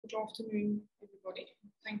Good afternoon, everybody.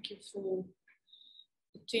 Thank you for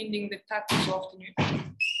attending the TAT this afternoon.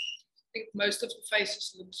 I think most of the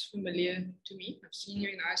faces look familiar to me. I've seen you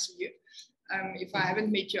in ICU. If I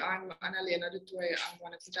haven't met you, I'm Anna-Lena du Toit. I'm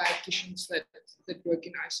one of the dietitians that work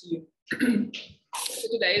in ICU. So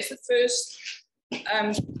today is the first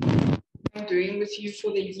I'm doing with you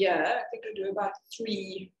for the year. I think I do about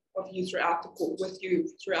 3 of you throughout the course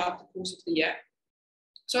of the year.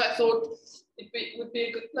 So I thought it would be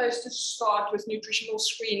a good place to start with nutritional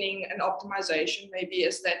screening and optimization, maybe,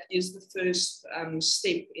 as that is the first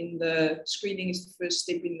step in the screening, is the first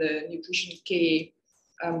step in the nutrition care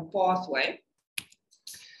pathway.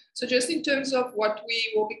 So just in terms of what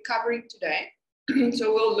we will be covering today,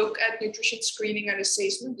 so we'll look at nutrition screening and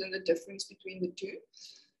assessment and the difference between the two.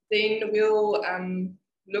 Then we'll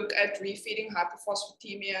look at refeeding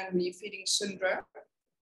hypophosphatemia and refeeding syndrome.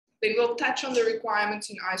 Then we'll touch on the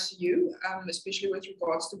requirements in ICU, especially with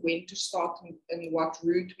regards to when to start and what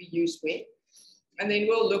route we use when. And then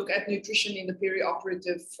we'll look at nutrition in the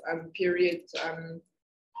perioperative period,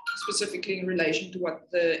 specifically in relation to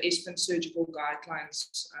what the ESPN surgical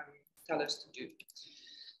guidelines tell us to do.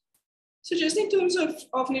 So just in terms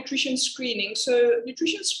of nutrition screening, so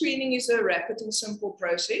nutrition screening is a rapid and simple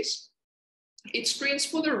process. It screens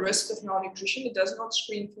for the risk of malnutrition. It does not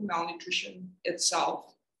screen for malnutrition itself.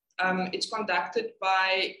 It's conducted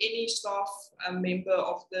by any staff member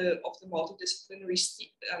of the multidisciplinary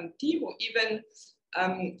team, or even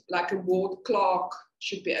like a ward clerk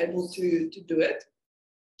should be able to do it.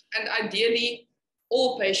 And ideally,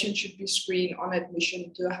 all patients should be screened on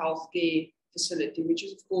admission to a healthcare facility, which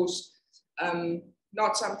is, of course,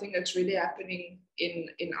 not something that's really happening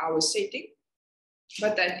in our setting,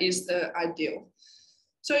 but that is the ideal.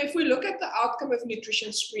 So if we look at the outcome of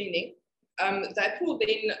nutrition screening, that will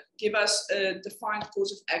then give us a defined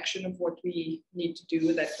course of action of what we need to do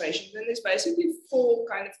with that patient. And there's basically 4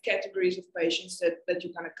 kind of categories of patients that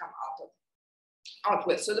you're going to come out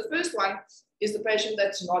with. So the first one is the patient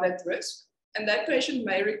that's not at risk. And that patient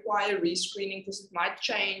may require rescreening because it might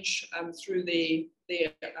change through their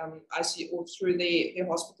ICU or through their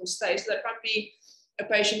hospital stay. So that might be a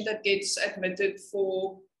patient that gets admitted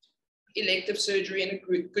for elective surgery in a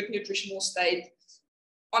good nutritional state.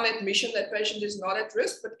 On admission, that patient is not at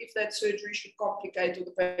risk, but if that surgery should complicate or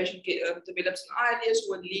the patient develops an ileus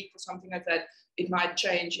or a leak or something like that, it might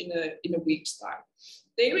change in a week's time.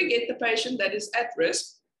 Then we get the patient that is at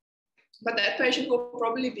risk, but that patient will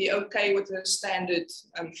probably be okay with a standard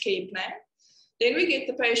care plan. Then we get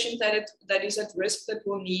the patient that is at risk that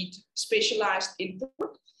will need specialized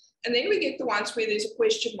input. And then we get the ones where there's a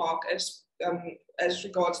question mark as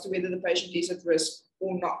regards to whether the patient is at risk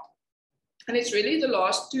or not. And it's really the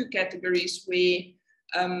last 2 categories where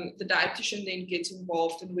the dietitian then gets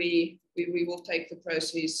involved and we will take the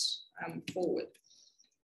process forward.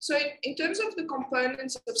 So in terms of the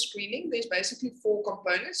components of screening, there's basically 4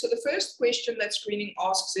 components. So the first question that screening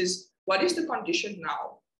asks is, what is the condition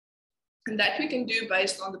now? And that we can do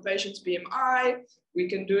based on the patient's BMI. We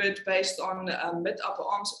can do it based on mid-upper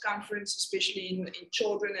arm circumference, especially in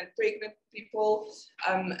children and pregnant people.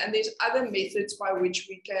 And there's other methods by which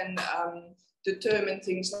we can determine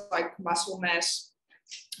things like muscle mass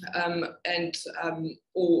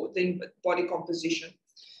or then body composition.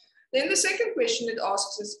 Then the second question it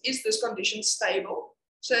asks is this condition stable?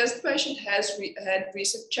 So as the patient has had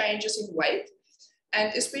recent changes in weight,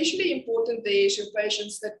 and especially important there is your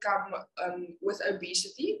patients that come with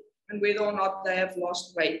obesity and whether or not they have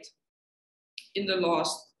lost weight in the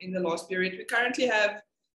last period. We currently have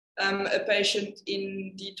a patient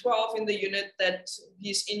in D12 in the unit that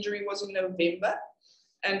his injury was in November.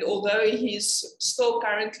 And although he's still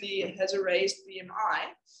currently has a raised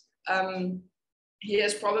BMI, he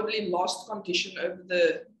has probably lost condition over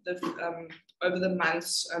the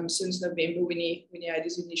months since November when he had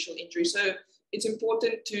his initial injury. So it's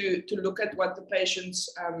important to look at what the patient's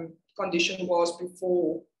condition was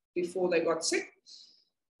before they got sick.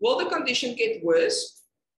 Will the condition get worse?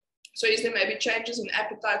 So is there maybe changes in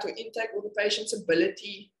appetite or intake or the patient's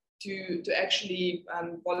ability to actually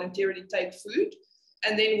voluntarily take food?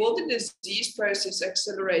 And then will the disease process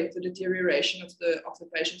accelerate the deterioration of the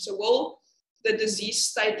patient? So will the disease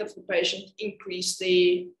state of the patient increase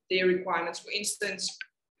their requirements? For instance,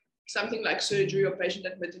 something like surgery or patient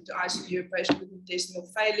admitted to ICU, a patient with intestinal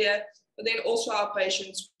failure, but then also our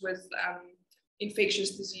patients with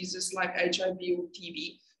infectious diseases like HIV or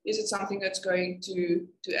TB. Is it something that's going to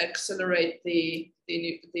accelerate their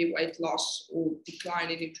weight loss or decline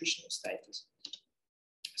in nutritional status?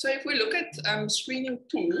 So if we look at screening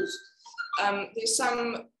tools, there's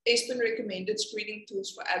some ESPN recommended screening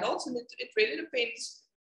tools for adults, and it really depends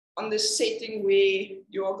on the setting where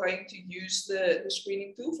you are going to use the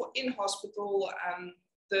screening tool. For in-hospital,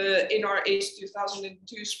 the NRS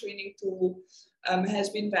 2002 screening tool has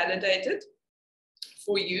been validated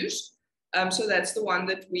for use. So that's the one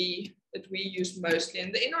that we use mostly.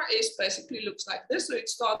 And the NRS basically looks like this. So it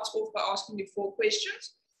starts off by asking you 4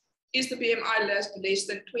 questions. Is the BMI less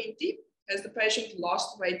than 20? Has the patient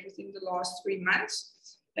lost weight within the last 3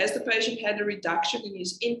 months? Has the patient had a reduction in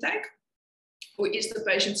his intake? Or is the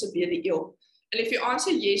patient severely ill? And if you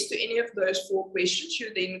answer yes to any of those 4 questions,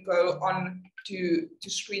 you then go on to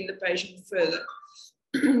screen the patient further,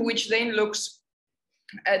 which then looks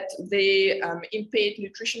at their impaired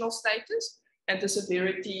nutritional status and the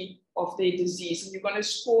severity of their disease. And you're going to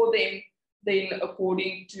score them then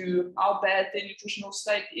according to how bad their nutritional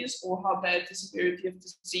state is or how bad the severity of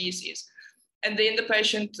the disease is. And then the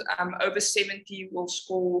patient over 70 will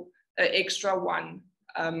score an extra 1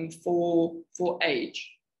 for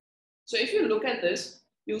age. So if you look at this,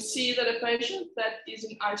 you'll see that a patient that is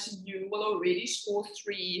in ICU will already score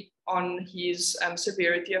 3 on his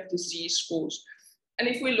severity of disease scores. And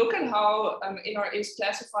if we look at how NRS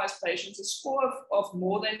classifies patients, a score of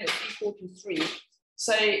more than or equal to 3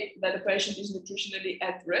 say that a patient is nutritionally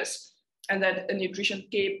at risk and that a nutrition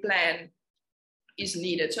care plan is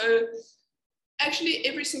needed. So actually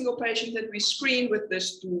every single patient that we screen with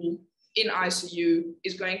this tool in ICU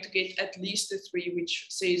is going to get at least a 3, which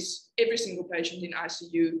says every single patient in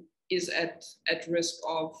ICU is at risk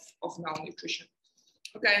of malnutrition.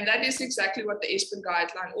 Okay, and that is exactly what the ESPEN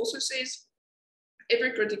guideline also says.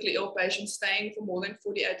 Every critically ill patient staying for more than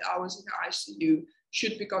 48 hours in the ICU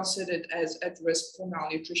should be considered as at risk for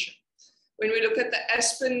malnutrition. When we look at the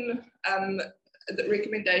ASPEN the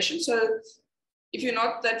recommendation, so if you're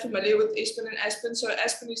not that familiar with ESPEN and ASPEN, so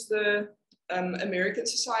ASPEN is the American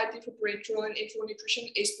Society for Parenteral and Enteral Nutrition.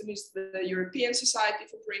 ESPEN is the European Society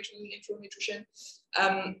for Parenteral and Enteral Nutrition.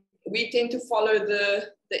 We tend to follow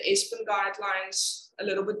the ESPEN guidelines a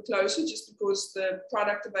little bit closer just because the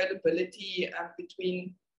product availability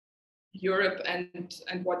between Europe and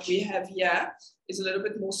what we have here is a little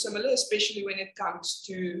bit more similar, especially when it comes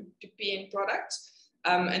to PN products.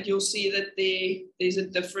 And you'll see that there's a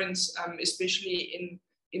difference, especially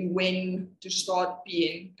in when to start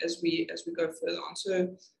PN as we go further on.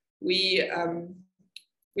 So we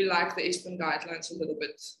like the ASPEN guidelines a little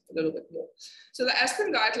bit more. So the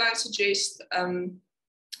ASPEN guidelines suggest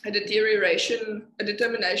a determination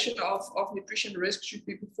of nutrition risk should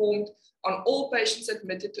be performed on all patients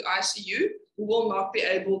admitted to ICU who will not be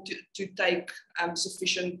able to take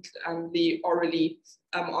sufficiently orally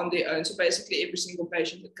on their own. So basically every single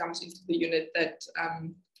patient that comes into the unit that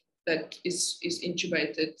is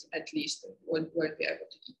intubated at least and won't be able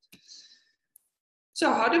to eat.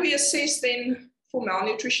 So how do we assess then for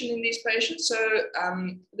malnutrition in these patients? So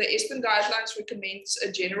the ESPEN guidelines recommends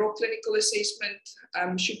a general clinical assessment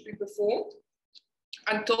should be performed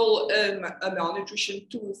until a malnutrition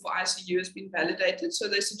tool for ICU has been validated. So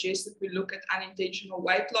they suggest that we look at unintentional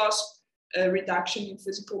weight loss, a reduction in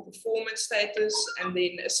physical performance status, and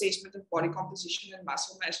then assessment of body composition and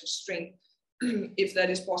muscle mass or strength, if that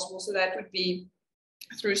is possible. So that would be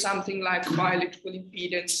through something like bioelectrical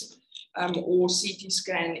impedance or CT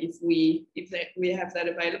scan if we have that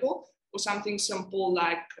available, or something simple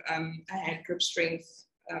like a hand grip strength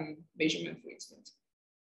measurement, for instance.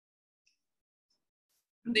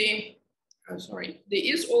 There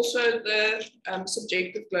is also the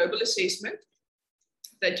subjective global assessment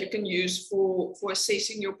that you can use for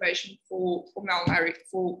assessing your patient for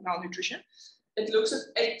malnutrition. It looks at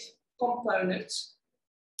 8 components.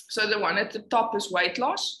 So the one at the top is weight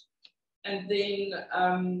loss, and then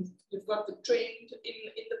you've got the trend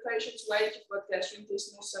in the patient's weight, you've got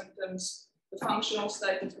gastrointestinal symptoms, the functional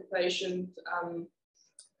state of the patient,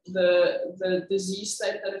 the disease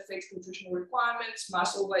state that affects nutritional requirements,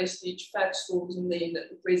 muscle wastage, fat stores, and then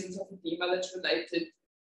the presence of edema that's related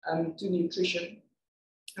to nutrition.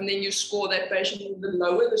 And then you score that patient. The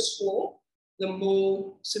lower the score, the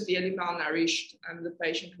more severely malnourished the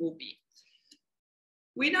patient will be.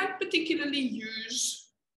 We don't particularly use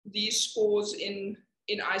these scores in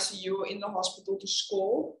ICU or in the hospital to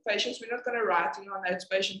score patients. We're not going to write in our notes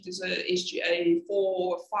patient is a SGA 4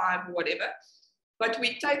 or 5 or whatever. But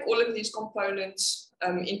we take all of these components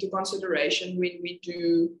into consideration when we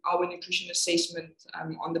do our nutrition assessment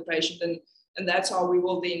on the patient. And that's how we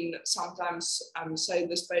will then sometimes say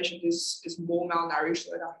this patient is more malnourished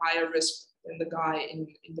or at a higher risk than the guy in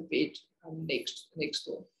the bed next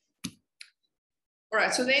door. All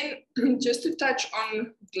right, so then just to touch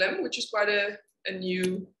on GLIM, which is quite a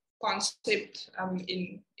new concept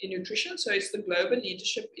in nutrition. So it's the Global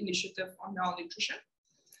Leadership Initiative on Malnutrition.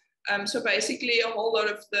 So basically, a whole lot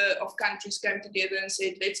of countries came together and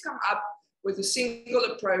said, let's come up with a single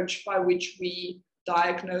approach by which we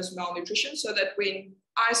diagnose malnutrition, so that when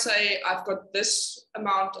I say I've got this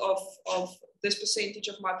amount of this percentage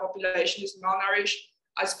of my population is malnourished,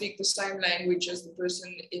 I speak the same language as the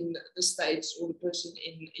person in the States or the person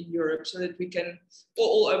in Europe, so that we can, or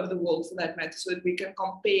all over the world for that matter, so that we can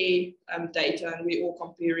compare data, and we're all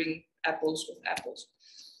comparing apples with apples.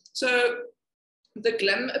 So the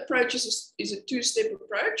GLIM approach is a two-step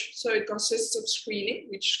approach. So it consists of screening,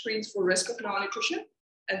 which screens for risk of malnutrition,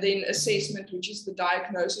 and then assessment, which is the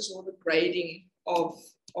diagnosis or the grading of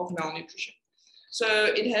malnutrition. So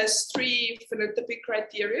it has three phenotypic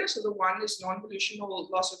criteria. So the one is non-volitional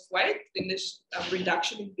loss of weight, then there's a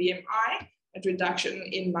reduction in BMI, and reduction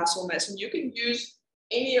in muscle mass. And you can use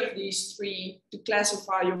any of these three to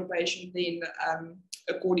classify your patient then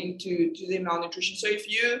according to their malnutrition. So if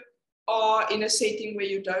you are in a setting where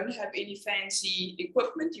you don't have any fancy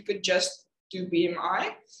equipment, you could just do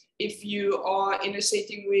BMI. If you are in a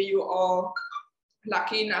setting where you are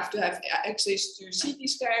lucky enough to have access to CT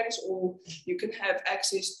scans, or you can have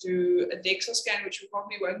access to a DEXA scan, which we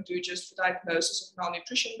probably won't do just for diagnosis of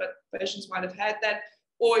malnutrition, but patients might have had that.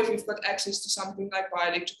 Or if you've got access to something like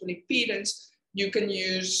bioelectrical impedance, you can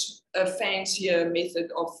use a fancier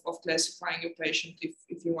method of classifying your patient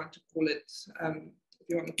if you want to call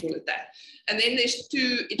it that. And then there's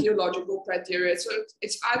two etiological criteria. So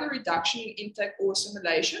it's either reduction in intake or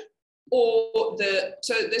assimilation, or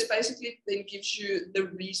so this basically then gives you the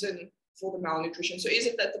reason for the malnutrition. So is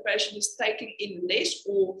it that the patient is taking in less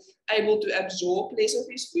or able to absorb less of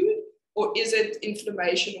his food, or is it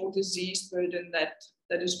inflammation or disease burden that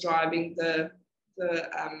is driving the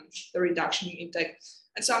reduction in intake?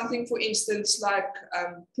 And something, for instance, like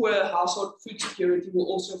poor household food security will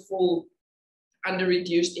also fall under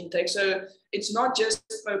reduced intake. So it's not just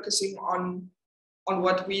focusing on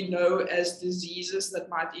what we know as diseases that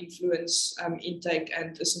might influence intake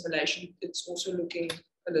and assimilation. It's also looking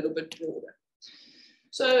a little bit broader.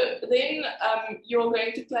 So then you're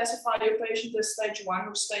going to classify your patient as stage 1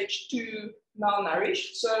 or stage 2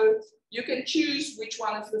 malnourished. So you can choose which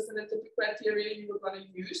one of the phenotypic criteria you are going to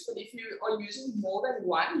use, but if you are using more than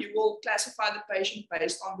one, you will classify the patient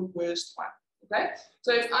based on the worst one. Okay?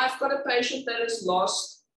 So if I've got a patient that has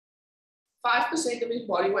lost 5% of his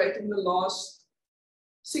body weight in the last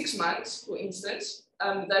 6 months, for instance,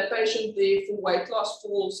 that patient there for weight loss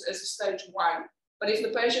falls as a stage 1. But if the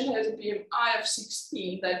patient has a BMI of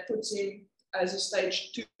 16, that puts him as a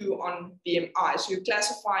stage 2 on BMI. So you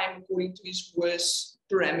classify him according to his worst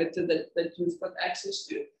parameter that you've got access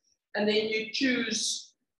to. And then you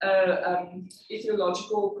choose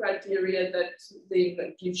etiological criteria that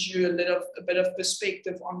then gives you a bit of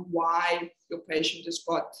perspective on why your patient has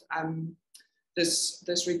got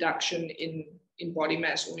this reduction in body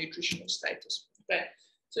mass or nutritional status. Okay,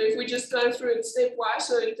 so if we just go through it stepwise,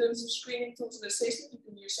 so in terms of screening tools and assessment, you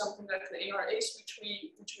can use something like the NRS, which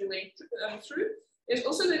we went through. There's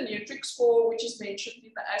also the Nutric score, which is mentioned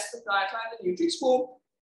in the ASPEN guideline. The Nutric score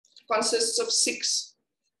consists of 6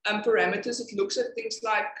 parameters. It looks at things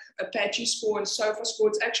like Apache score and SOFA score.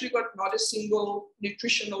 It's actually got not a single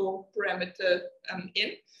nutritional parameter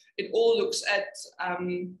in. It all looks at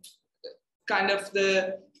kind of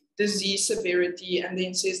the disease severity, and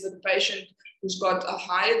then says that the patient who's got a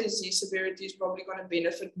higher disease severity is probably going to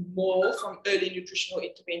benefit more from early nutritional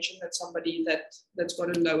intervention than somebody that's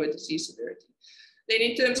got a lower disease severity. Then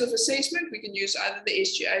in terms of assessment, we can use either the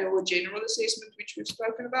SGA or a general assessment, which we've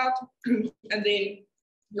spoken about. And then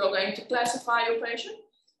you're going to classify your patient.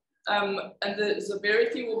 And the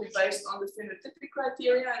severity will be based on the phenotypic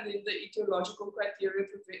criteria, and then the etiological criteria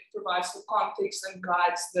provides the context and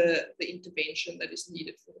guides the intervention that is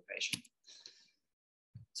needed for the patient.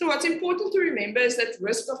 So what's important to remember is that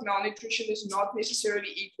risk of malnutrition is not necessarily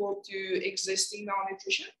equal to existing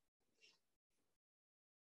malnutrition,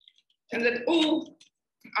 and that all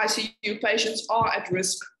ICU patients are at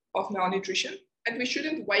risk of malnutrition, and we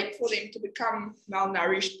shouldn't wait for them to become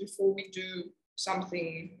malnourished before we do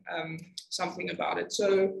something about it.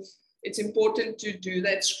 So it's important to do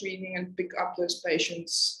that screening and pick up those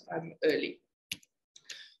patients early.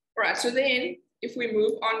 All right, so then if we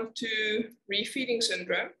move on to refeeding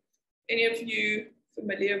syndrome, any of you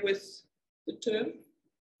familiar with the term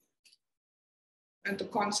and the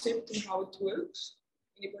concept and how it works?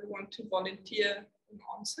 Anybody want to volunteer an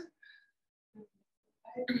answer?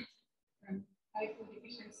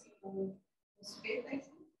 Hypodeficiency or phosphate, I think.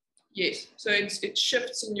 Yes, so it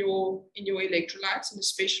shifts in your electrolytes, and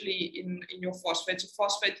especially in your phosphate. So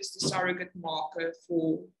phosphate is the surrogate marker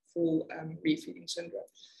for refeeding syndrome.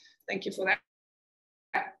 Thank you for that.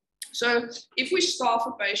 So if we starve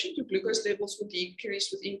a patient, your glucose levels will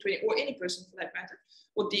decrease within 20, or any person for that matter,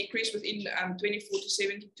 will decrease within 24 to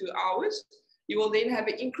 72 hours. You will then have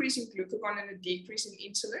an increase in glucagon and a decrease in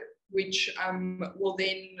insulin, which will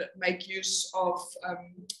then make use of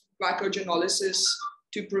glycogenolysis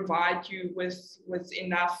to provide you with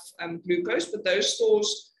enough glucose, but those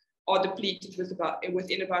stores are depleted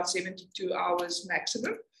within about 72 hours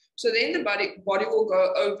maximum. So then the body will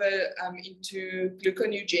go over into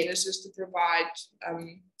gluconeogenesis to provide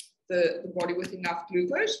the body with enough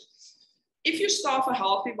glucose. If you starve a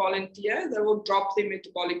healthy volunteer, they will drop their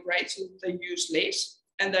metabolic rate so that they use less,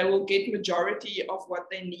 and they will get majority of what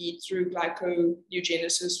they need through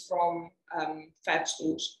glyconeogenesis from fat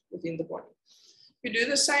stores within the body. If you do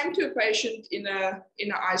the same to a patient in an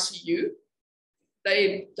ICU,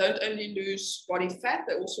 they don't only lose body fat,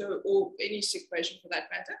 they also, or any sick patient for that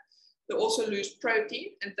matter, they also lose protein,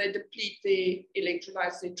 and they deplete their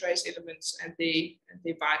electrolytes, their trace elements, and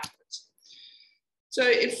their vitamins. So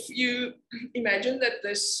if you imagine that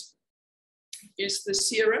this is the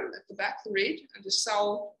serum at the back, the red, and the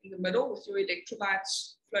cell in the middle with your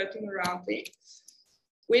electrolytes floating around there.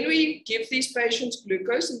 When we give these patients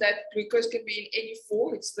glucose, and that glucose can be in any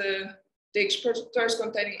form, it's the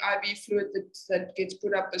dextrose-containing IV fluid that gets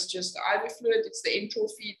put up as just the IV fluid. It's the enteral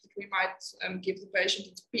feed that we might give the patient.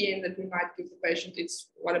 It's PN that we might give the patient. It's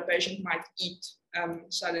what a patient might eat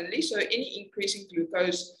suddenly. So any increase in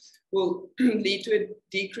glucose will lead to a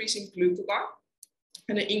decrease in glucagon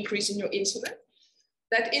and an increase in your insulin.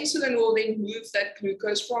 That insulin will then move that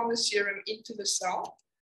glucose from the serum into the cell.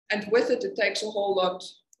 And with it, it takes a whole lot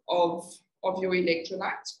of your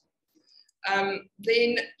electrolytes.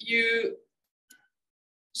 Then you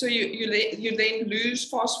then lose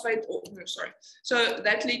phosphate, so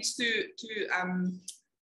that leads to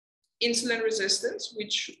insulin resistance,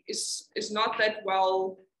 which is not that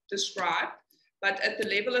well described, but at the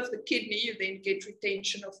level of the kidney, you then get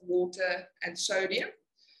retention of water and sodium.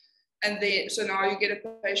 And then, so now you get a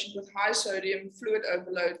patient with high sodium, fluid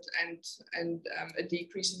overload, and a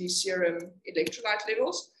decrease in these serum electrolyte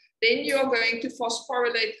levels. Then you are going to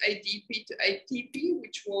phosphorylate ADP to ATP,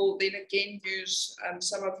 which will then again use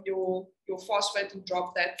some of your phosphate and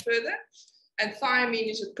drop that further. And thiamine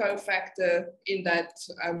is a cofactor in that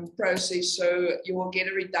process. So you will get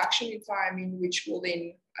a reduction in thiamine, which will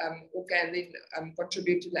then or can then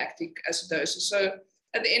contribute to lactic acidosis. So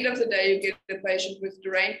at the end of the day, you get a patient with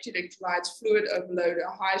deranged electrolytes, fluid overload,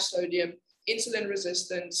 a high sodium, insulin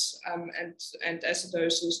resistance, and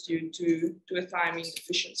acidosis due to a thiamine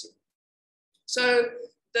deficiency. So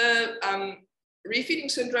the refeeding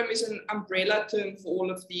syndrome is an umbrella term for all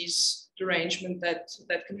of these derangement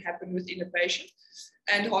that can happen within a patient.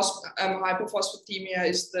 And hypophosphatemia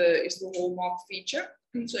is the hallmark feature.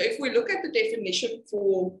 So if we look at the definition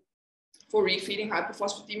for refeeding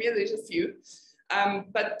hypophosphatemia, there's a few.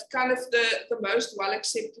 But kind of the most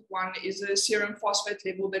well-accepted one is a serum phosphate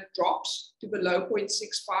level that drops to below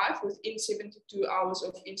 0.65 within 72 hours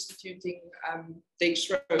of instituting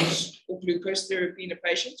dextrose or glucose therapy in a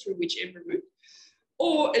patient through whichever route,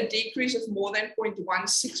 or a decrease of more than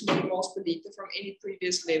 0.16 millimoles per liter from any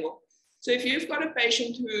previous level. So if you've got a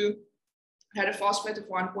patient who had a phosphate of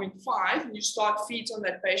 1.5 and you start feeds on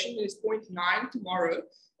that patient, and it's 0.9 tomorrow,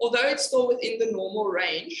 although it's still within the normal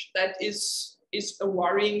range, that is a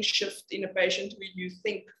worrying shift in a patient who you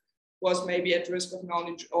think was maybe at risk of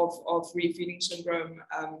refeeding syndrome,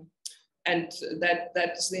 and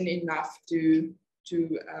that's then enough to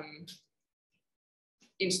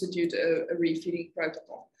institute a refeeding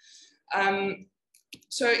protocol.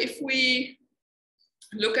 So if we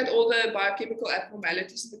look at all the biochemical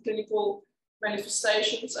abnormalities and the clinical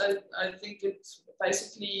manifestations, I think it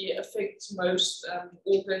basically affects most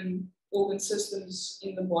organ systems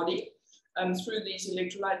in the body. Through these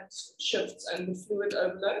electrolyte shifts and the fluid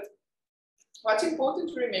overload. What's important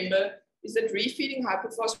to remember is that refeeding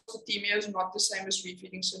hypophosphatemia is not the same as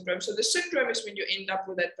refeeding syndrome. So the syndrome is when you end up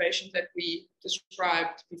with that patient that we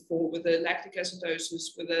described before, with the lactic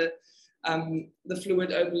acidosis, with the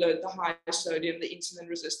fluid overload, the high sodium, the insulin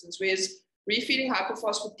resistance, whereas refeeding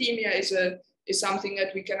hypophosphatemia is something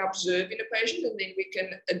that we can observe in a patient, and then we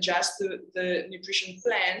can adjust the nutrition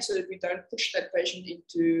plan so that we don't push that patient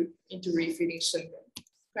into refeeding syndrome.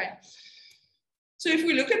 Okay. So if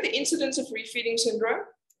we look at the incidence of refeeding syndrome,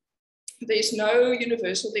 there's no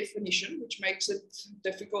universal definition, which makes it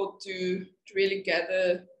difficult to really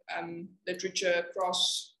gather literature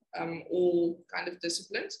across all kind of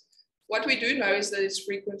disciplines. What we do know is that it's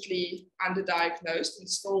frequently underdiagnosed and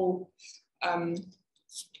still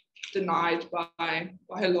denied by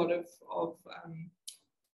a lot of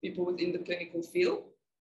people within the clinical field.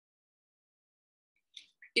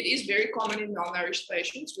 it is very common in malnourished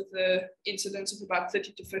patients with the incidence of about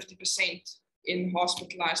 30 to 50% in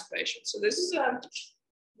hospitalized patients. So this is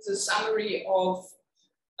a summary of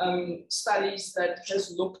studies that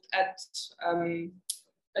has looked at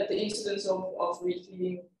the incidence of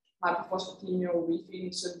refeeding hypophosphatemia or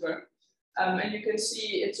refeeding syndrome. And you can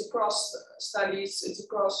see it's across studies, it's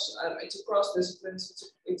across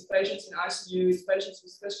disciplines, it's patients in ICU, it's patients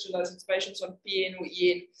with fistulas, it's patients on PN or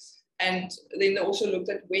EN. And then they also looked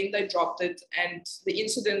at when they dropped it, and the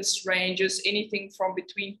incidence ranges anything from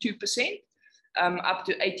between 2% up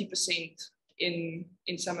to 80% in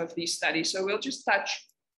some of these studies. So we'll just touch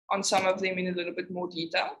on some of them in a little bit more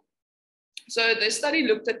detail. So the study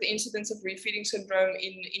looked at the incidence of refeeding syndrome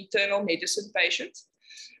in internal medicine patients.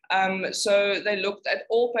 So they looked at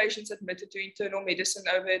all patients admitted to internal medicine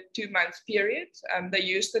over a 2-month period. They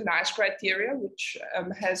used the NICE criteria, which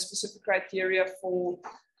has specific criteria for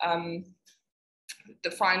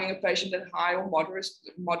defining a patient at high or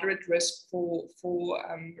moderate risk for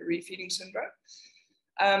refeeding syndrome.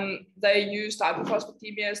 They used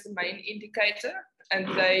hypophosphatemia as the main indicator, and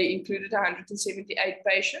they included 178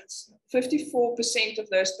 patients. 54% of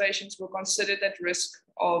those patients were considered at risk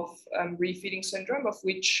of refeeding syndrome, of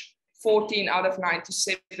which 14 out of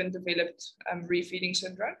 97 developed refeeding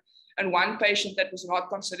syndrome. And one patient that was not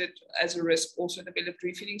considered as a risk also developed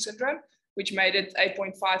refeeding syndrome, which made it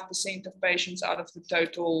 8.5% of patients out of the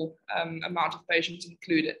total amount of patients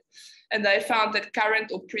included. And they found that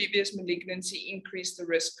current or previous malignancy increased the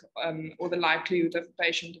risk or the likelihood of a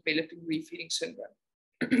patient developing refeeding syndrome.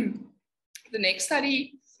 The next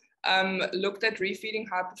study looked at refeeding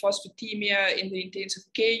hypophosphatemia in the intensive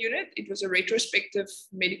care unit. It was a retrospective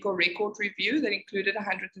medical record review that included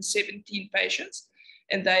 117 patients,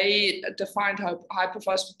 and they defined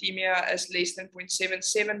hypophosphatemia as less than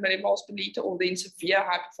 0.77 millimoles per liter, or then severe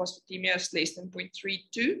hypophosphatemia as less than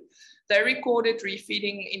 0.32. They recorded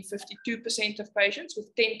refeeding in 52% of patients,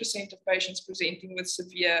 with 10% of patients presenting with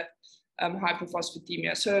severe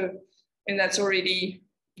hypophosphatemia. So, and that's already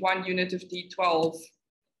 1 unit of D12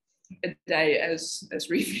 a day as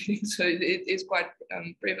refeeding, so it is quite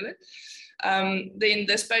prevalent. Then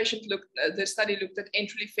this the study looked at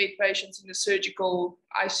enterally fed patients in the surgical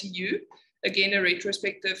ICU. Again, a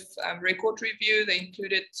retrospective record review. They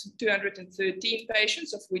included 213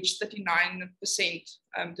 patients, of which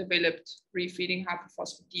 39% developed refeeding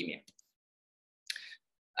hypophosphatemia.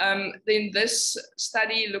 Then this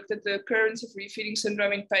study looked at the occurrence of refeeding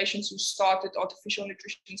syndrome in patients who started artificial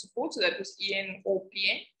nutrition support, so that was EN or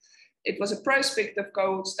PN. It was a prospective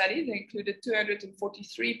cohort study. They included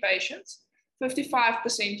 243 patients.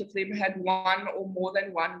 55% of them had one or more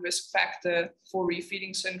than one risk factor for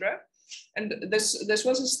refeeding syndrome. And this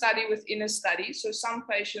was a study within a study. So some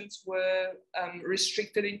patients were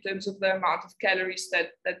restricted in terms of the amount of calories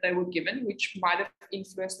that they were given, which might have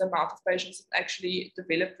influenced the amount of patients that actually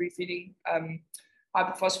developed refeeding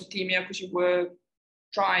hypophosphatemia, because you were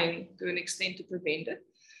trying to an extent to prevent it.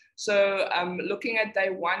 So looking at day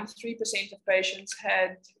 1, 3% of patients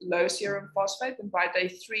had low serum phosphate, and by day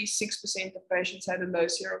 3, 6% of patients had a low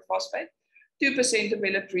serum phosphate. 2%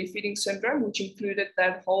 developed refeeding syndrome, which included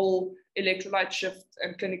that whole electrolyte shift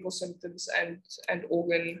and clinical symptoms and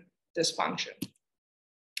organ dysfunction.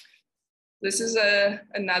 This is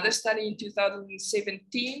another study in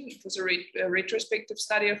 2017. It was a retrospective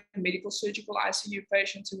study of medical surgical ICU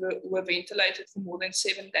patients who were ventilated for more than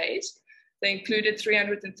 7 days. They included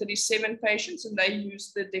 337 patients, and they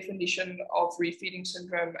used the definition of refeeding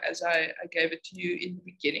syndrome as I gave it to you in the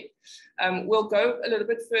beginning. We'll go a little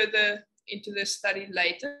bit further into this study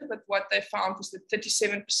later, but what they found was that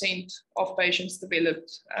 37% of patients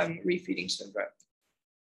developed refeeding syndrome.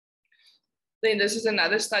 Then this is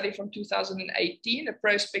another study from 2018, a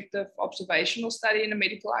prospective observational study in a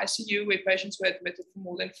medical ICU where patients were admitted for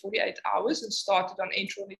more than 48 hours and started on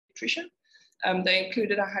enteral nutrition. They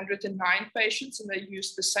included 109 patients, and they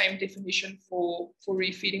used the same definition for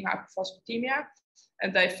refeeding hypophosphatemia.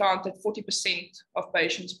 And they found that 40% of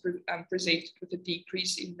patients presented with a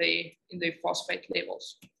decrease in their phosphate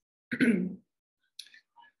levels.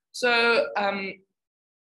 So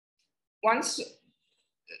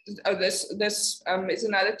this is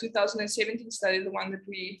another 2017 study, the one that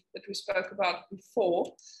we spoke about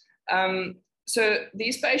before. So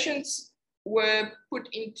these patients were put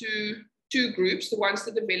into 2 groups, the ones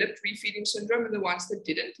that developed refeeding syndrome and the ones that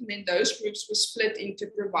didn't. And then those groups were split into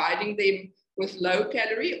providing them with low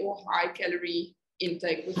calorie or high calorie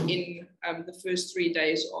intake within the first 3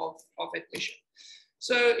 days of admission.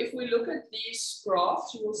 So if we look at these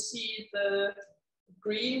graphs, you will see the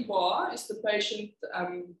green bar is the patient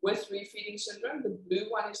with refeeding syndrome. The blue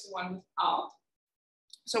one is the one without.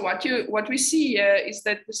 So what we see here is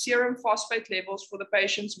that the serum phosphate levels for the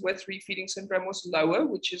patients with refeeding syndrome was lower,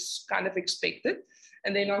 which is kind of expected.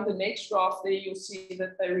 And then on the next graph there, you'll see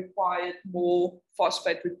that they required more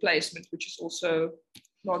phosphate replacement, which is also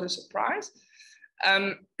not a surprise.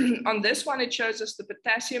 On this one, it shows us the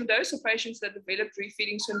potassium dose. So patients that developed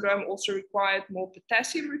refeeding syndrome also required more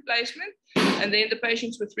potassium replacement. And then the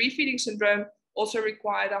patients with refeeding syndrome also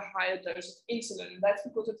required a higher dose of insulin. And that's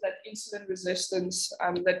because of that insulin resistance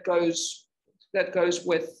that goes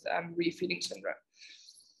with refeeding syndrome.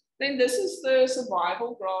 Then this is the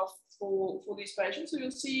survival graph for these patients. So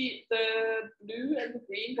you'll see the blue and the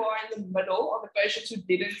green bar in the middle are the patients who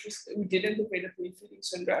didn't develop refeeding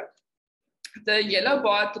syndrome. The yellow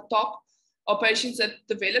bar at the top are patients that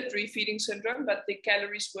developed refeeding syndrome, but their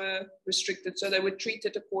calories were restricted. So they were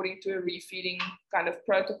treated according to a refeeding kind of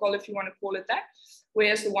protocol, if you want to call it that.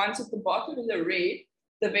 Whereas the ones at the bottom in the red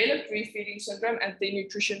developed refeeding syndrome and their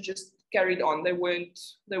nutrition just carried on. They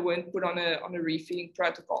weren't put on a refeeding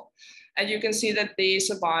protocol. And you can see that their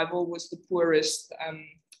survival was the poorest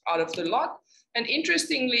out of the lot. And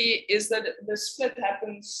interestingly is that the split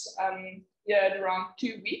happens at around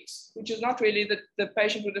 2 weeks, which is not really that the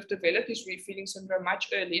patient would have developed his refeeding syndrome much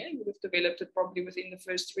earlier. He would have developed it probably within the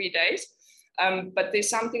first 3 days. But there's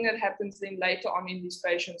something that happens then later on in these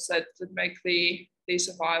patients that make their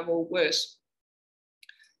survival worse.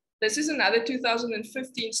 This is another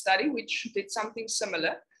 2015 study which did something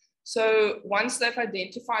similar. So once they've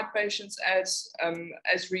identified patients as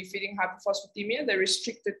refeeding hypophosphatemia, they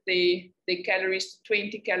restricted their calories to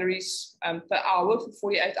 20 calories per hour for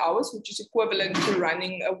 48 hours, which is equivalent to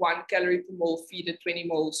running a 1 calorie per mole feed at 20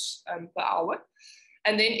 moles per hour.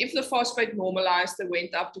 And then if the phosphate normalized, they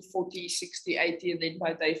went up to 40, 60, 80, and then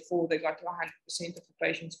by day 4, they got to 100% of the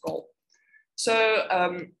patient's goal. So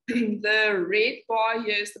the red bar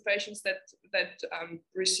here is the patients that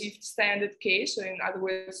received standard care. So in other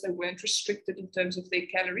words, they weren't restricted in terms of their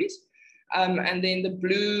calories. And then the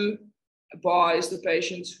blue bar is the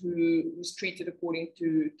patients who was treated according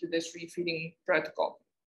to this refeeding protocol.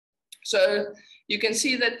 So you can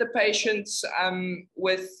see that the patients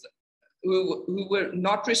who were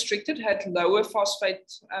not restricted had lower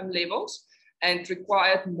phosphate levels and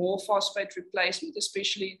required more phosphate replacement,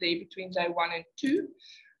 especially there between day 1 and 2.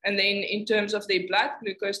 And then in terms of their blood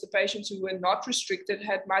glucose, the patients who were not restricted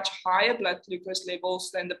had much higher blood glucose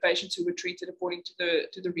levels than the patients who were treated according to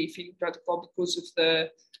the refeeding protocol because of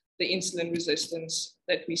the insulin resistance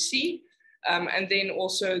that we see. And then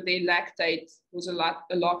also their lactate was a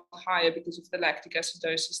lot higher because of the lactic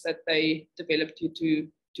acidosis that they developed due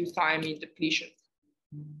to thiamine depletion.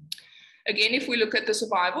 Again, if we look at the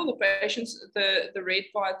survival, the patients, the red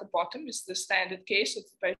bar at the bottom is the standard case of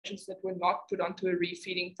the patients that were not put onto a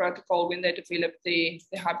refeeding protocol when they developed their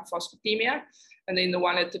hypophosphatemia. And then the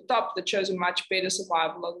one at the top that shows a much better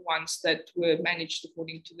survival are the ones that were managed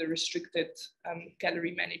according to the restricted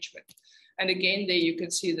calorie management. And again, there you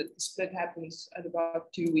can see that the split happens at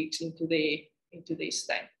about 2 weeks into their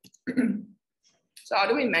stay. So how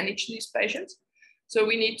do we manage these patients? So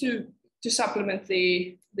we need to supplement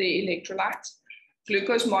the electrolytes.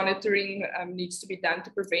 Glucose monitoring needs to be done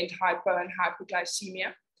to prevent hypo and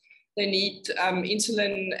hypoglycemia. They need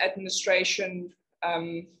insulin administration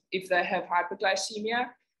if they have hypoglycemia.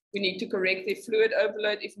 We need to correct their fluid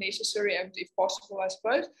overload if necessary and if possible, I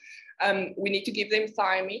suppose. We need to give them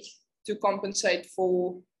thiamine to compensate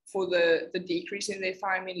for the decrease in their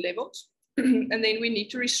thiamine levels. And then we need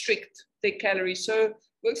to restrict their calories. So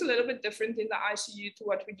it works a little bit different in the ICU to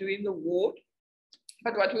what we do in the ward.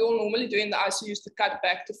 But what we all normally do in the ICU is to cut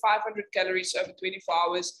back to 500 calories over 24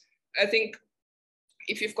 hours. I think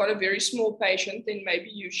if you've got a very small patient, then maybe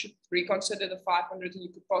you should reconsider the 500 and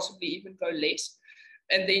you could possibly even go less.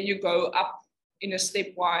 And then you go up in a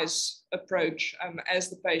stepwise approach as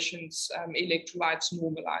the patient's electrolytes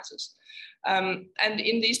normalizes. And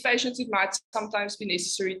in these patients, it might sometimes be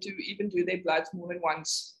necessary to even do their bloods more than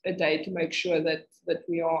once a day to make sure that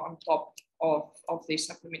we are on top of their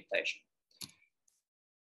supplementation.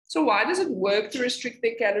 So why does it work to restrict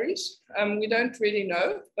their calories? We don't really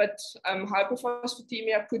know, but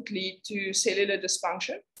hypophosphatemia could lead to cellular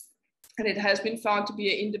dysfunction. And it has been found to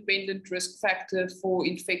be an independent risk factor for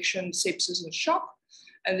infection, sepsis, and shock.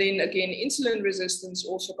 And then again, insulin resistance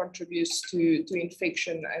also contributes to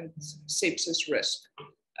infection and sepsis risk.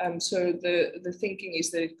 So the thinking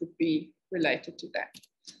is that it could be related to that.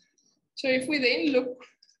 So if we then look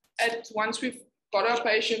at once we've got our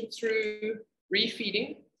patient through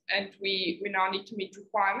refeeding and we now need to meet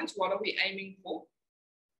requirements, what are we aiming for?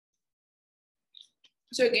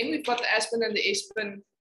 So again, we've got the ASPEN and the ESPEN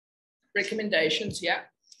recommendations here.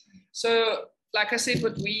 So like I said,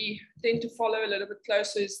 what we tend to follow a little bit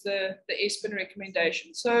closer is the ESPEN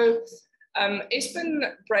recommendation. So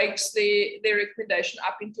ESPEN breaks their recommendation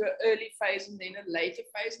up into an early phase and then a later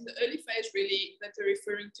phase. And the early phase really that they're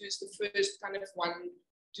referring to is the first kind of 1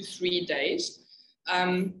 to 3 days.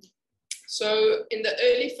 So in the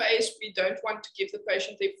early phase, we don't want to give the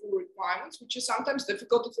patient their full requirements, which is sometimes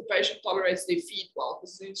difficult if the patient tolerates their feed well,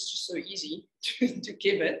 because it's just so easy to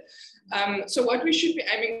give it. So what we should be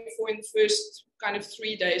aiming for in the first kind of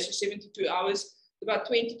 3 days or 72 hours, about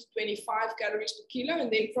 20 to 25 calories per kilo. And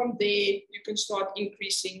then from there, you can start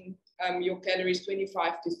increasing your calories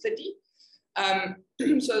 25 to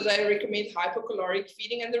 30. So they recommend hypocaloric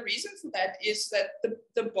feeding. And the reason for that is that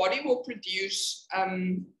the body will produce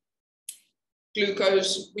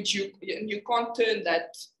glucose, which you can't turn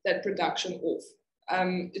that production off.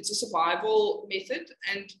 It's a survival method.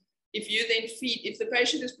 And if you then feed, if the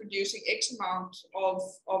patient is producing X amount of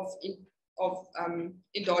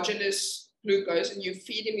endogenous glucose and you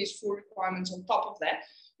feed him his full requirements on top of that,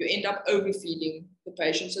 you end up overfeeding the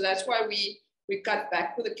patient. So that's why we cut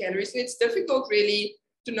back with the calories. And it's difficult really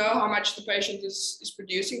to know how much the patient is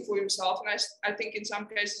producing for himself. And I think in some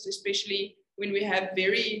cases, especially when we have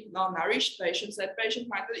very malnourished patients, that patient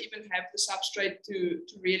might not even have the substrate to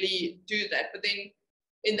really do that. But then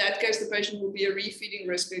in that case, the patient will be a refeeding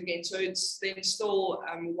risk again. So it's then still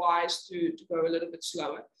wise to go a little bit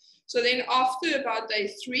slower. So then after about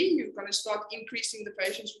day 3, you're going to start increasing the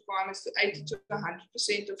patient's requirements to 80 to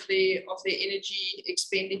 100% of their energy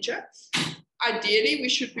expenditure. Ideally, we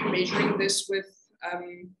should be measuring this with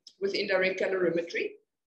indirect calorimetry.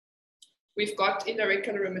 We've got indirect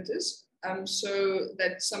calorimeters. So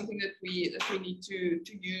that's something that we need to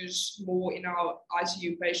use more in our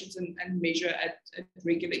ICU patients and measure at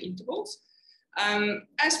regular intervals.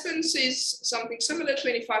 Aspen says something similar,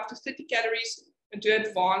 25 to 30 calories, and to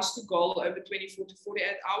advance the goal over 24 to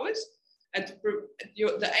 48 hours. And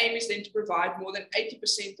the aim is then to provide more than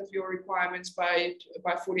 80% of your requirements by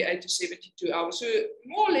 48 to 72 hours. So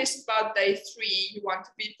more or less about day 3, you want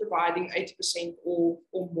to be providing 80% or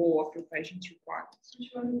more of your patient's requirements.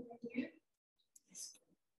 Which one do you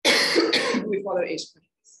do? We follow ESPEN.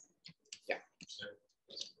 Yeah.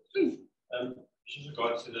 With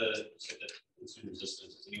regard to the insulin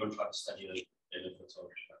resistance, has anyone tried to study the benefits of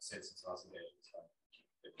sensitizing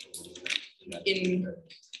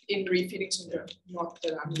in refeeding syndrome? Not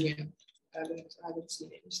that I'm aware. I haven't seen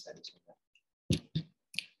any studies on that.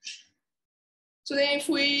 So then if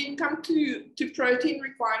we come to protein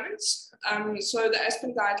requirements, so the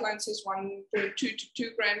Aspen guideline says 1.2 to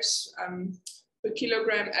 2 grams per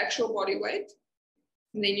kilogram actual body weight.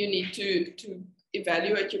 And then you need to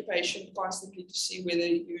evaluate your patient constantly to see whether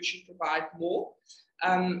you should provide more.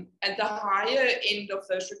 At the higher end of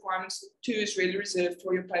those requirements, 2 is really reserved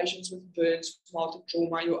for your patients with burns,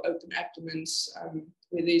 multi-trauma, your open abdomens,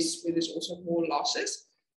 where there's also more losses.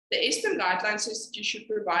 The ESPEN guideline says that you should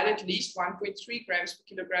provide at least 1.3 grams per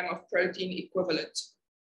kilogram of protein equivalent,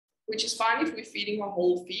 which is fine if we're feeding a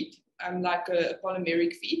whole feed, like a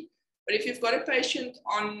polymeric feed. But if you've got a patient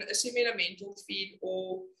on a semi-elemental feed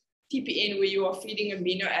or TPN where you are feeding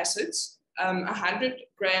amino acids, 100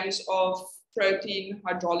 grams of protein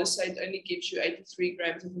hydrolysate only gives you 83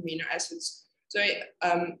 grams of amino acids. So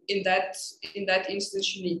in that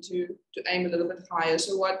instance, you need to aim a little bit higher.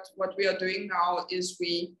 So what we are doing now is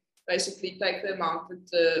we basically take the amount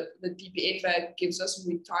that the TPN bag gives us and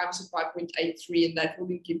we times it by 0.83, and that will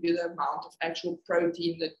give you the amount of actual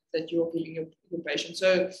protein that you're giving your patient.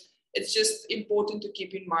 So it's just important to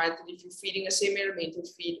keep in mind that if you're feeding a semi-elemental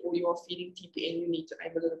feed or you are feeding TPN, you need to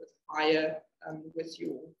aim a little bit higher with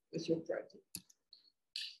your protein.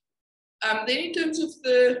 Then in terms of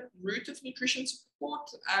the route of nutrition support,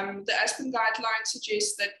 the Aspen guideline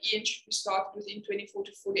suggests that EN should be started within 24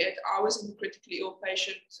 to 48 hours in the critically ill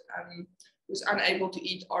patient who's unable to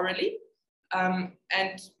eat orally.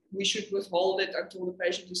 And we should withhold it until the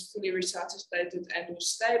patient is fully resuscitated and or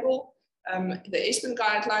stable. The ESPEN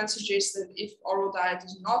guideline suggests that if oral diet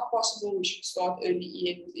is not possible, we should start early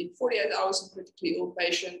EN within 48 hours in critically ill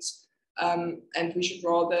patients, and we should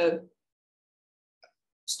rather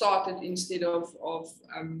start it instead of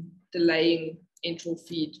delaying enteral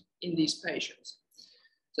feed in these patients.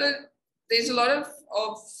 So there's a lot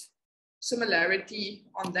of similarity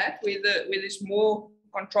on that, where there's more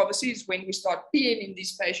controversies when we start PN in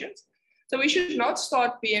these patients. So we should not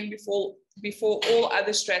start PN before all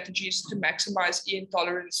other strategies to maximize EN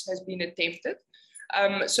tolerance has been attempted.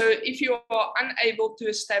 So if you are unable to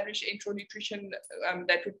establish enteral nutrition,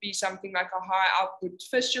 that would be something like a high output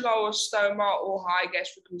fistula or stoma or high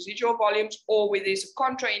gastric residual volumes, or where there's a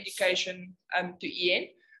contraindication to EN,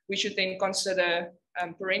 we should then consider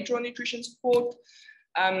parenteral nutrition support.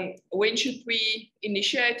 When should we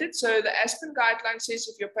initiate it? So the Aspen guideline says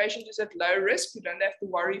if your patient is at low risk, you don't have to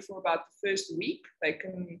worry for about the first week. They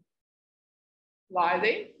can lie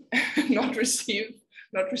there, not receive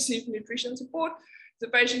nutrition support. If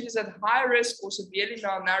the patient is at high risk or severely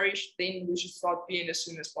malnourished, then we should start PN as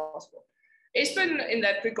soon as possible. Aspen in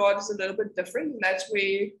that regard is a little bit different, and that's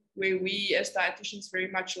where we as dietitians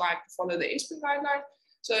very much like to follow the Aspen guideline.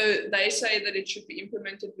 So they say that it should be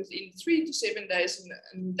implemented within 3 to 7 days. And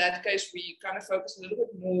in that case, we kind of focus a little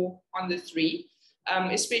bit more on the 3,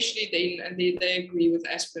 especially then, and they agree with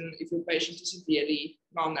Aspen if your patient is severely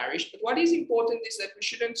malnourished. But what is important is that we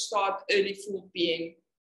shouldn't start early full PN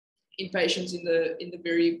in patients in the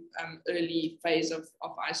very early phase of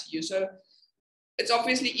ICU. So it's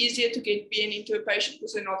obviously easier to get PN into a patient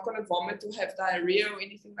because they're not going to vomit or have diarrhea or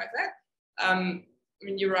anything like that. I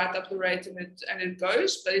mean, you write up the rate and it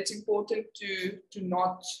goes, but it's important to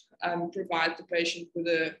not provide the patient with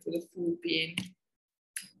a full PN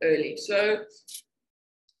early. So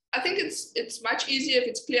I think it's much easier if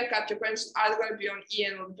it's clear cut. Your patient's either going to be on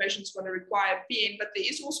EN or the patient's going to require PN, but there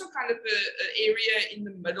is also kind of an area in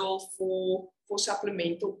the middle for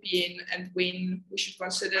supplemental PN and when we should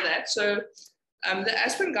consider that. So the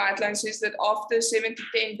Aspen guideline says that after 7 to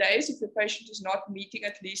 10 days, if the patient is not meeting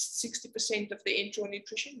at least 60% of the enteral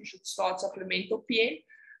nutrition, you should start supplemental PN.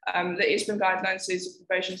 The Aspen guideline says if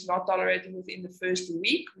the patient is not tolerating within the first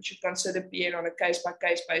week, we should consider PN on a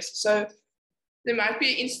case-by-case basis. So there might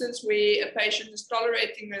be an instance where a patient is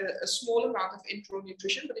tolerating a small amount of enteral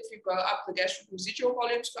nutrition, but if you go up, the gastric residual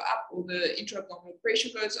volumes go up, or the intra-abdominal pressure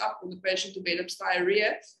goes up, or the patient develops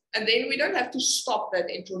diarrhea. And then we don't have to stop that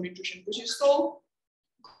enteral nutrition because you're still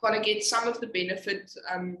going to get some of the benefit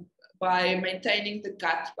by maintaining the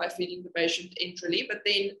gut by feeding the patient enterally, but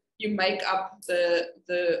then you make up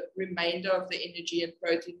the remainder of the energy and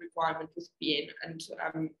protein requirement with PN,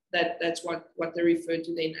 and that's what they refer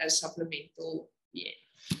to then as supplemental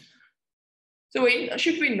PN. So when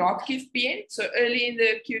should we not give PN? So early in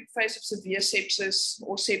the acute phase of severe sepsis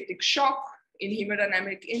or septic shock, in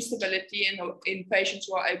hemodynamic instability, and in patients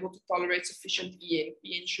who are able to tolerate sufficient EN,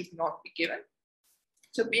 PN should not be given.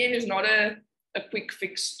 So PN is not a quick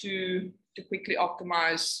fix to quickly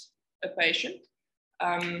optimize a patient.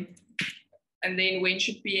 And then when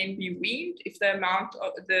should PN be weaned? If the amount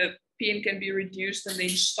of the PN can be reduced and then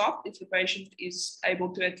stopped if the patient is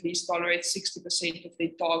able to at least tolerate 60% of their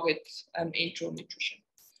target enteral nutrition.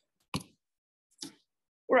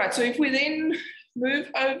 All right, so if we then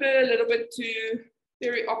move over a little bit to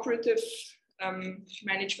perioperative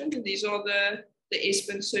management, and these are the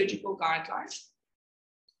Aspen surgical guidelines.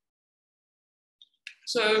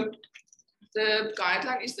 So the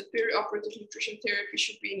guideline is that perioperative nutrition therapy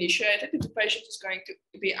should be initiated if the patient is going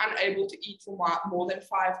to be unable to eat for more than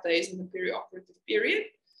 5 days in the perioperative period,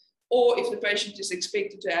 or if the patient is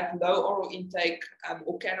expected to have low oral intake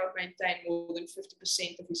or cannot maintain more than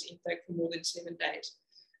 50% of his intake for more than 7 days.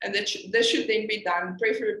 And this should then be done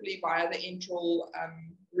preferably via the enteral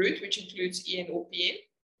route, which includes EN or PN,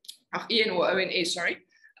 EN or ONS, sorry.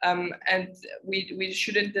 And we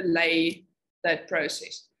shouldn't delay that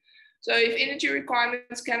process. So if energy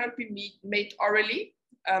requirements cannot be met orally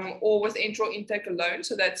or with enteral intake alone,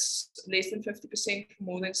 so that's less than 50% for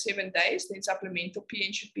more than 7 days, then supplemental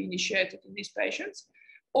PN should be initiated in these patients.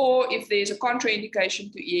 Or if there's a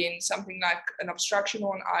contraindication to EN, something like an obstruction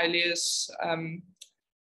or an ileus,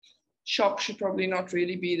 shock should probably not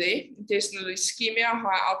really be there. Intestinal ischemia,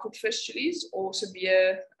 high output fistulas, or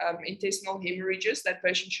severe intestinal hemorrhages, that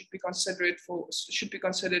patient should be considered for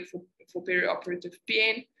perioperative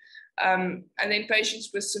PN. And then patients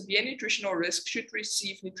with severe nutritional risk should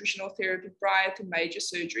receive nutritional therapy prior to major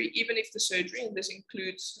surgery, even if the surgery, and this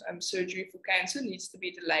includes surgery for cancer, needs to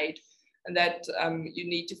be delayed, and that you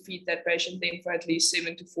need to feed that patient then for at least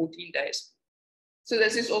 7 to 14 days. So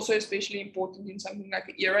this is also especially important in something like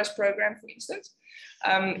an ERAS program, for instance.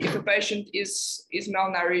 If a patient is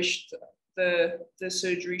malnourished, the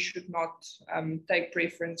surgery should not take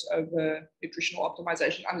preference over nutritional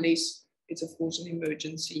optimization unless it's, of course, an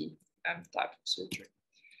emergency type of surgery.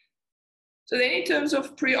 So then in terms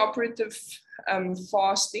of preoperative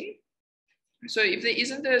fasting, so if there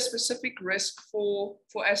isn't a specific risk for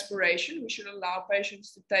aspiration, we should allow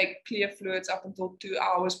patients to take clear fluids up until 2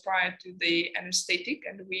 hours prior to the anesthetic,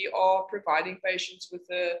 and we are providing patients with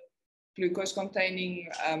a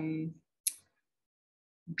glucose-containing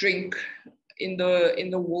drink in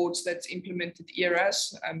the wards that's implemented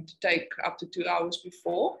ERAS to take up to 2 hours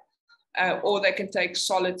before, or they can take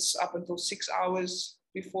solids up until 6 hours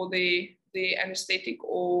before their the anesthetic,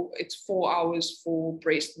 or it's 4 hours for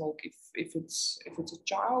breast milk if it's a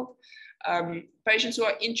child. Patients who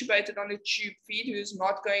are intubated on a tube feed, who is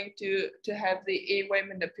not going to have the airway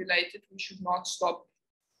manipulated, we should not stop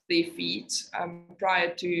their feeds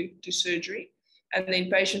prior to surgery. And then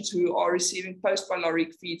patients who are receiving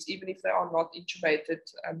post-pyloric feeds, even if they are not intubated,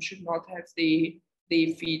 should not have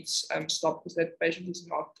their feeds stopped, because that patient is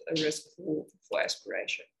not a risk for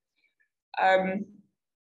aspiration.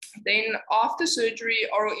 Then after surgery,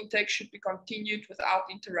 oral intake should be continued without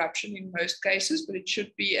interruption in most cases, but it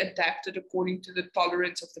should be adapted according to the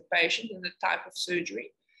tolerance of the patient and the type of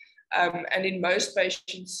surgery. And in most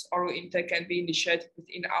patients, oral intake can be initiated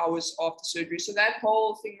within hours after surgery. So that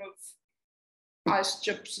whole thing of ice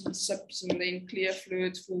chips and sips and then clear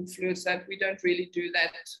fluids, full fluids, that we don't really do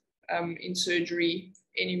that in surgery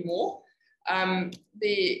anymore.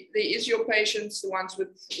 There is your patients, the ones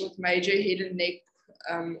with major head and neck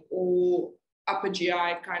or upper GI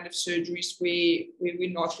kind of surgeries where we're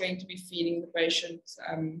not going to be feeding the patient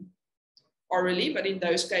orally, but in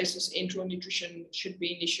those cases, enteral nutrition should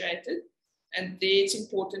be initiated. And there it's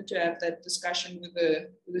important to have that discussion with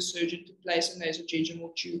the surgeon to place a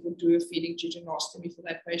nasojejunal tube or do a feeding jejunostomy for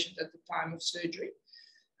that patient at the time of surgery.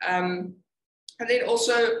 And then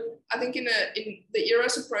also, I think in the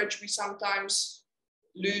ERAS approach, we sometimes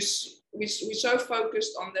we're so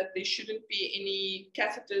focused on that there shouldn't be any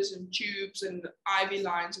catheters and tubes and IV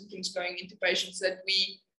lines and things going into patients that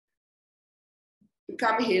we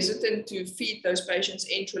become hesitant to feed those patients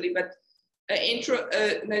enterally. But a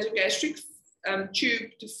nasogastric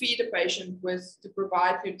tube to feed a patient with to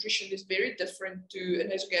provide nutrition is very different to a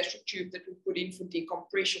nasogastric tube that we put in for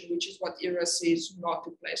decompression, which is what ERA says not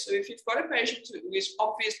to place. So if you've got a patient who is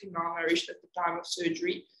obviously malnourished at the time of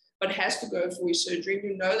surgery, but has to go for his surgery,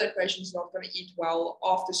 you know that patient is not going to eat well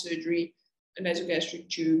after surgery, a nasogastric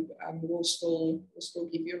tube will still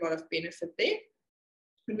give you a lot of benefit there.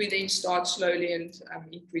 And we then start slowly and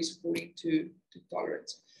increase according to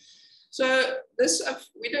tolerance. So this,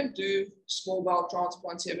 we don't do small bowel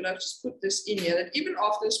transplants here, but I've just put this in here, that even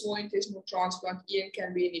after a small intestinal transplant, EN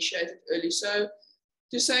can be initiated early. So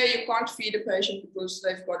to say you can't feed a patient because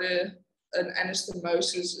they've got an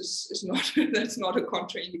anastomosis is not, that's not a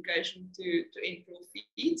contraindication to enteral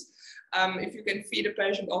feeds. If you can feed a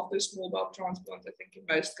patient after a small bowel transplant, I think in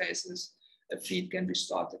most cases, a feed can be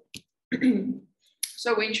started.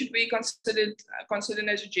 So when should we consider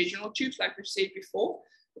nasojejunal tubes, like we've said before,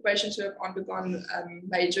 for patients who have undergone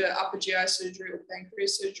major upper GI surgery or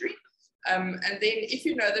pancreas surgery. And then if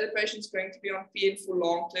you know that a patient is going to be on PN for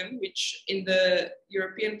long term, which in the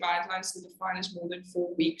European guidelines they define as more than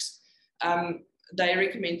 4 weeks, they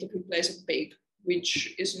recommend that we place a PEG,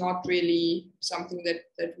 which is not really something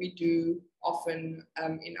that we do often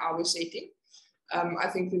in our setting. I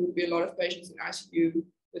think there would be a lot of patients in ICU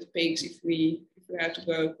with PEGs if we had to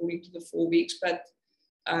go according to the 4 weeks, but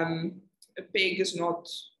a PEG is not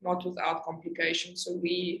without complications, so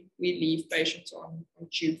we leave patients on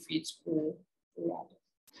tube feeds for longer.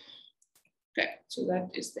 Okay, so that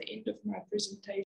is the end of my presentation.